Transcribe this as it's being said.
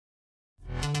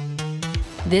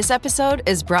This episode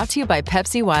is brought to you by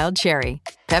Pepsi Wild Cherry.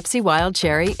 Pepsi Wild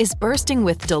Cherry is bursting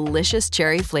with delicious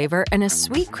cherry flavor and a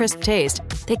sweet, crisp taste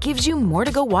that gives you more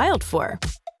to go wild for.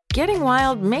 Getting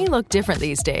wild may look different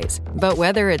these days, but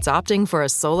whether it's opting for a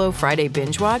solo Friday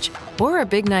binge watch or a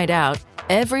big night out,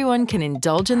 everyone can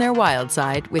indulge in their wild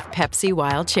side with Pepsi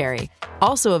Wild Cherry.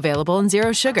 Also available in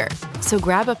Zero Sugar. So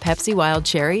grab a Pepsi Wild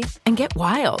Cherry and get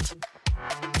wild.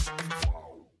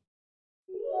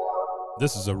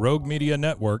 This is a Rogue Media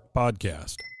Network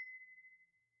podcast.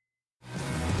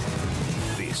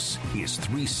 This is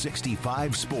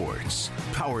 365 Sports,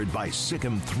 powered by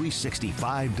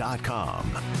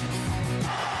Sikkim365.com.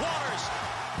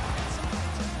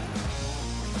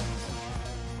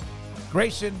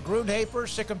 Grayson Grundhoefer,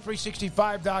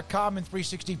 Sikkim365.com and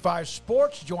 365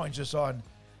 Sports joins us on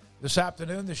this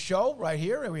afternoon, the show right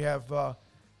here. And we have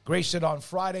Grayson on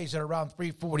Fridays at around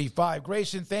 3:45.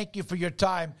 Grayson, thank you for your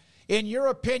time. In your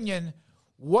opinion,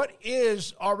 what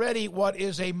is a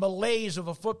malaise of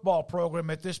a football program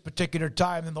at this particular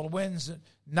time? And the wins,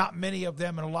 not many of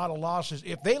them, and a lot of losses.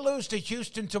 If they lose to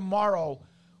Houston tomorrow,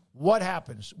 what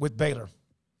happens with Baylor?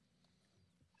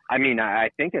 I mean, I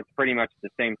think it's pretty much the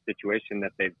same situation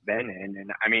that they've been in.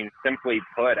 And, I mean, simply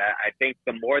put, I think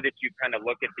the more that you kind of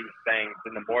look at these things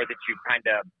and the more that you kind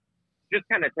of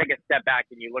take a step back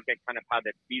and you look at kind of how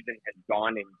the season has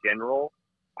gone in general,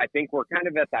 I think we're kind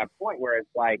of at that point where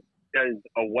it's like, does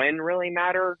a win really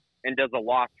matter and does a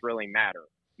loss really matter?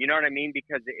 You know what I mean?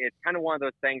 Because it's kind of one of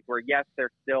those things where, yes,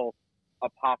 there's still a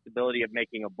possibility of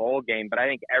making a bowl game, but I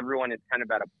think everyone is kind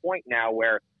of at a point now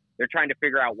where they're trying to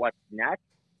figure out what's next.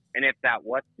 And if that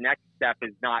what's next step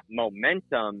is not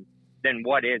momentum, then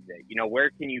what is it? You know, where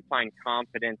can you find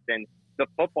confidence in the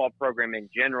football program in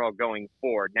general going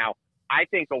forward? Now, I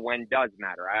think a win does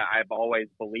matter. I've always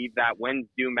believed that wins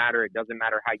do matter. It doesn't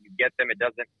matter how you get them. It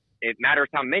matters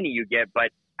how many you get.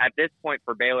 But at this point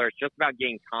for Baylor, it's just about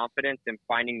getting confidence and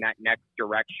finding that next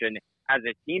direction as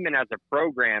a team and as a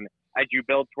program as you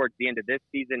build towards the end of this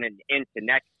season and into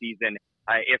next season,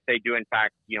 if they do, in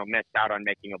fact, miss out on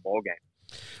making a bowl game.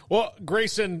 Well,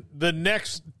 Grayson, the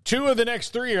next two of the next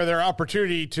three are their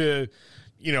opportunity to,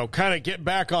 kind of get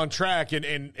back on track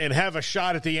and have a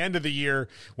shot at the end of the year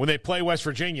when they play West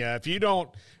Virginia. If you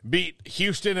don't beat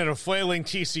Houston and a flailing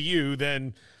TCU,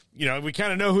 then, we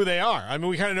kind of know who they are. I mean,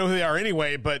 we kind of know who they are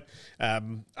anyway, but I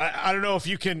don't know if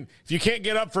you can't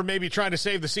get up for maybe trying to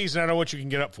save the season, I don't know what you can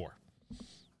get up for.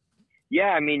 Yeah,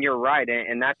 I mean, you're right.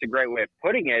 And that's a great way of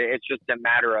putting it. It's just a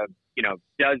matter of,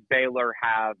 does Baylor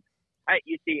have, I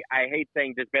hate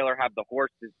saying does Baylor have the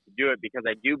horses to do it, because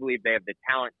I do believe they have the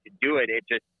talent to do it.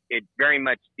 It very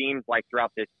much seems like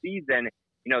throughout this season,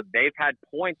 they've had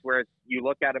points where you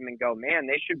look at them and go, man,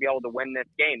 they should be able to win this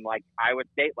game, like Iowa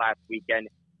State last weekend,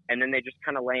 and then they just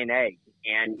kind of lay an egg.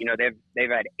 And they've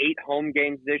had 8 home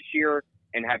games this year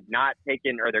and have not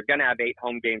taken, or they're going to have 8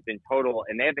 home games in total,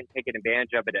 and they haven't taken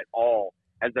advantage of it at all,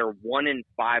 as they're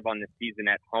 1-5 on the season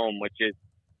at home, which is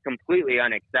completely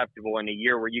unacceptable in a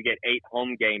year where you get 8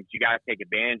 home games. You got to take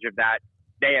advantage of that.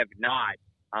 They have not.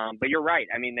 But you're right.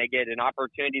 I mean, they get an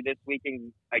opportunity this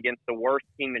weekend against the worst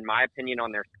team, in my opinion,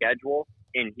 on their schedule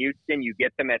in Houston. You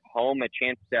get them at home, a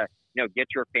chance to,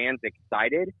 get your fans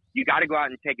excited. You got to go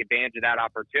out and take advantage of that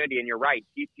opportunity. And you're right.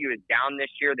 TCU is down this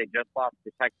year. They just lost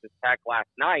to Texas Tech last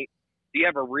night. So you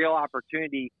have a real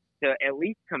opportunity to at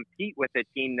least compete with a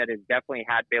team that has definitely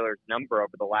had Baylor's number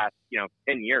over the last,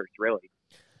 10 years, really.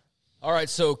 All right,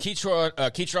 so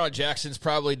Keytron Jackson's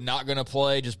probably not going to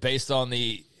play just based on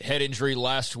the head injury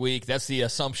last week. That's the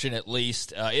assumption, at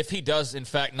least. If he does, in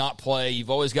fact, not play, you've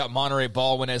always got Monterey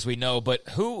Baldwin, as we know. But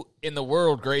who in the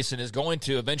world, Grayson, is going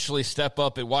to eventually step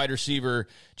up at wide receiver?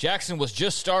 Jackson was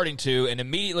just starting to and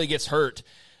immediately gets hurt.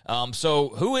 So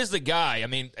who is the guy? I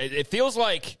mean, it feels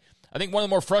like, I think one of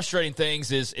the more frustrating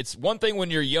things is it's one thing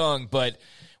when you're young, but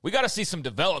we got to see some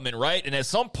development, right? And at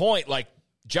some point, like,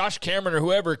 Josh Cameron or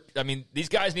whoever, I mean, these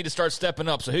guys need to start stepping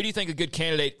up. So who do you think a good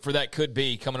candidate for that could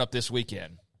be coming up this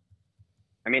weekend?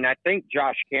 I mean, I think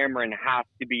Josh Cameron has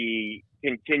to be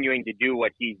continuing to do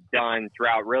what he's done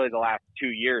throughout really the last 2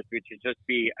 years, which is just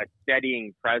be a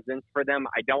steadying presence for them.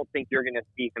 I don't think you're going to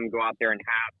see him go out there and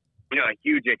have, a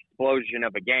huge explosion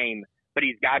of a game, but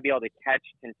he's got to be able to catch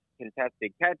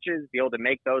contested catches, be able to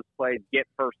make those plays, get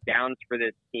first downs for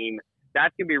this team.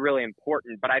 That's going to be really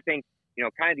important. But I think,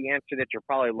 kind of the answer that you're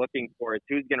probably looking for is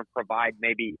who's going to provide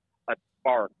maybe a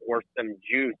spark or some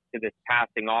juice to this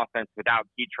passing offense without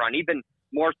Keytron, even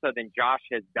more so than Josh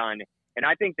has done. And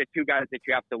I think the two guys that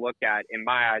you have to look at, in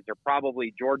my eyes, are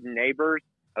probably Jordan Neighbors,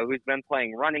 who's been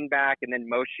playing running back and then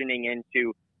motioning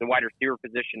into the wide receiver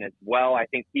position as well. I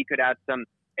think he could add some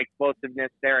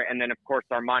explosiveness there. And then, of course,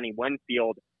 Armani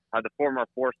Winfield, the former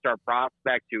four-star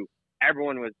prospect who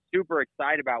everyone was super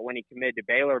excited about when he committed to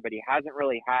Baylor, but he hasn't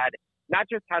really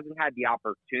hasn't had the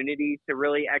opportunity to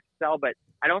really excel, but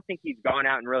I don't think he's gone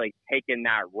out and really taken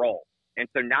that role. And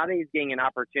so now that he's getting an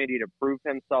opportunity to prove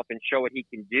himself and show what he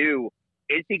can do,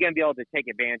 is he going to be able to take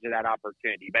advantage of that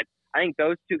opportunity? But I think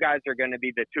those two guys are going to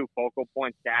be the two focal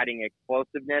points to adding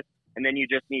explosiveness. And then you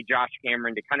just need Josh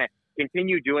Cameron to kind of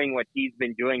continue doing what he's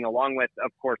been doing, along with,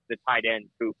 of course, the tight ends,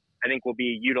 who I think will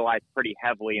be utilized pretty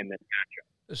heavily in this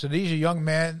matchup. So these are young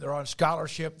men. They're on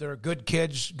scholarship. They're good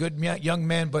kids, good young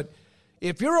men. But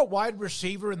if you're a wide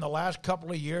receiver in the last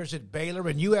couple of years at Baylor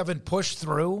and you haven't pushed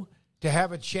through to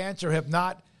have a chance or have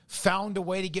not found a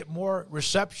way to get more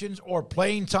receptions or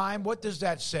playing time, what does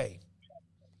that say?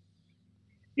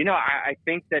 You know, I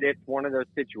think that it's one of those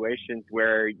situations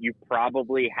where you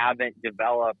probably haven't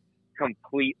developed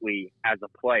completely as a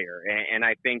player. And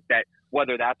I think that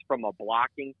whether that's from a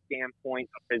blocking standpoint,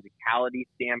 a physicality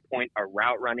standpoint, a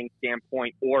route running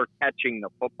standpoint, or catching the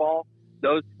football,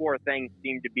 those four things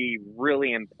seem to be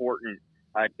really important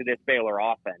to this Baylor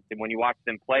offense. And when you watch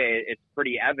them play, it's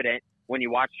pretty evident. When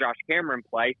you watch Josh Cameron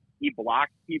play, he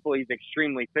blocks people, he's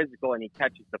extremely physical, and he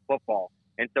catches the football.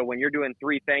 And so when you're doing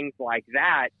three things like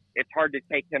that, it's hard to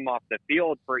take him off the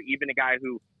field for even a guy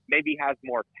who maybe has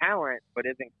more talent but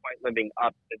isn't quite living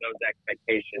up to those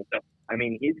expectations. So, I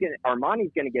mean,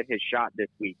 Armani's going to get his shot this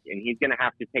week, and he's going to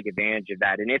have to take advantage of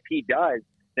that. And if he does,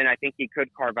 then I think he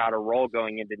could carve out a role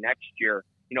going into next year,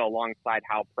 you know, alongside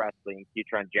Hal Presley and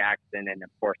Keatron Jackson and, of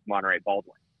course, Monterey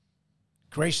Baldwin.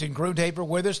 Grayson Grundhoefer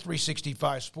with us,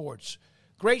 365 Sports.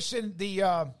 Grayson,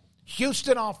 the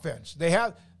Houston offense,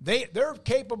 they're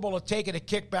capable of taking a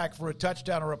kickback for a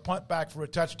touchdown or a punt back for a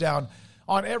touchdown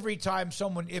on every time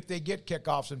if they get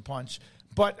kickoffs and punts.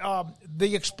 But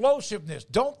the explosiveness,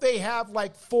 don't they have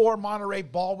like 4 Monterey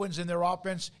Baldwins in their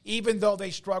offense, even though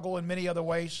they struggle in many other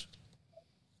ways?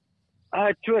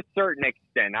 To a certain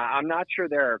extent. I'm not sure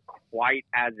they're quite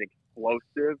as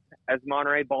explosive as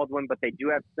Monterey Baldwin, but they do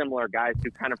have similar guys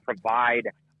who kind of provide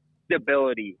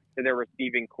stability to their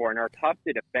receiving core and are tough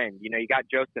to defend. You know, you got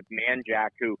Joseph Manjack,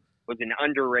 who was an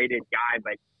underrated guy,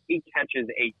 but he catches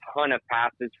a ton of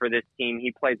passes for this team.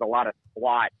 He plays a lot of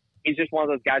slot. He's just one of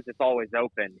those guys that's always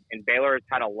open. And Baylor has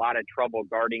had a lot of trouble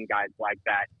guarding guys like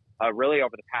that, really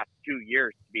over the past 2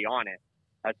 years, to be honest.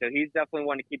 So he's definitely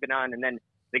one to keep an eye on. And then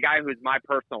the guy who's my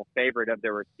personal favorite of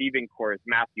their receiving core is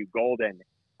Matthew Golden.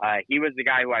 He was the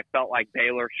guy who I felt like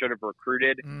Baylor should have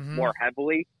recruited more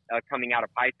heavily coming out of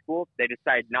high school. They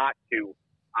decided not to,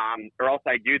 or else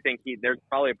I do think there's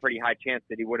probably a pretty high chance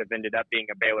that he would have ended up being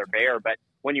a Baylor Bear. But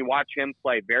when you watch him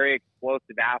play, very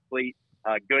explosive athlete,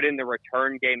 good in the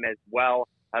return game as well,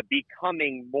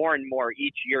 becoming more and more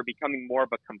each year, becoming more of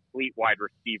a complete wide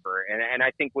receiver. And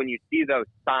I think when you see those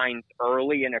signs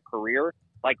early in a career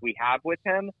like we have with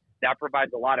him, that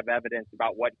provides a lot of evidence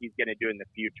about what he's going to do in the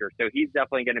future. So he's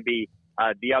definitely going to be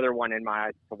the other one in my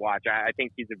eyes to watch. I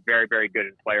think he's a very, very good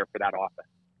player for that offense.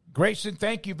 Grayson,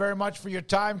 thank you very much for your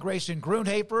time. Grayson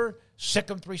Grundhoefer,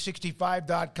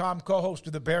 Sikkim365.com, co-host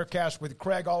of the Bearcast with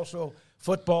Craig, also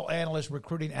football analyst,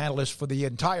 recruiting analyst for the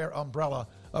entire umbrella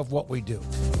of what we do.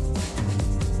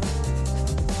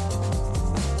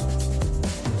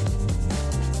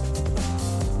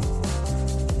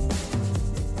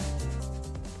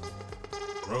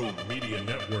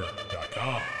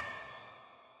 RogueMediaNetwork.com.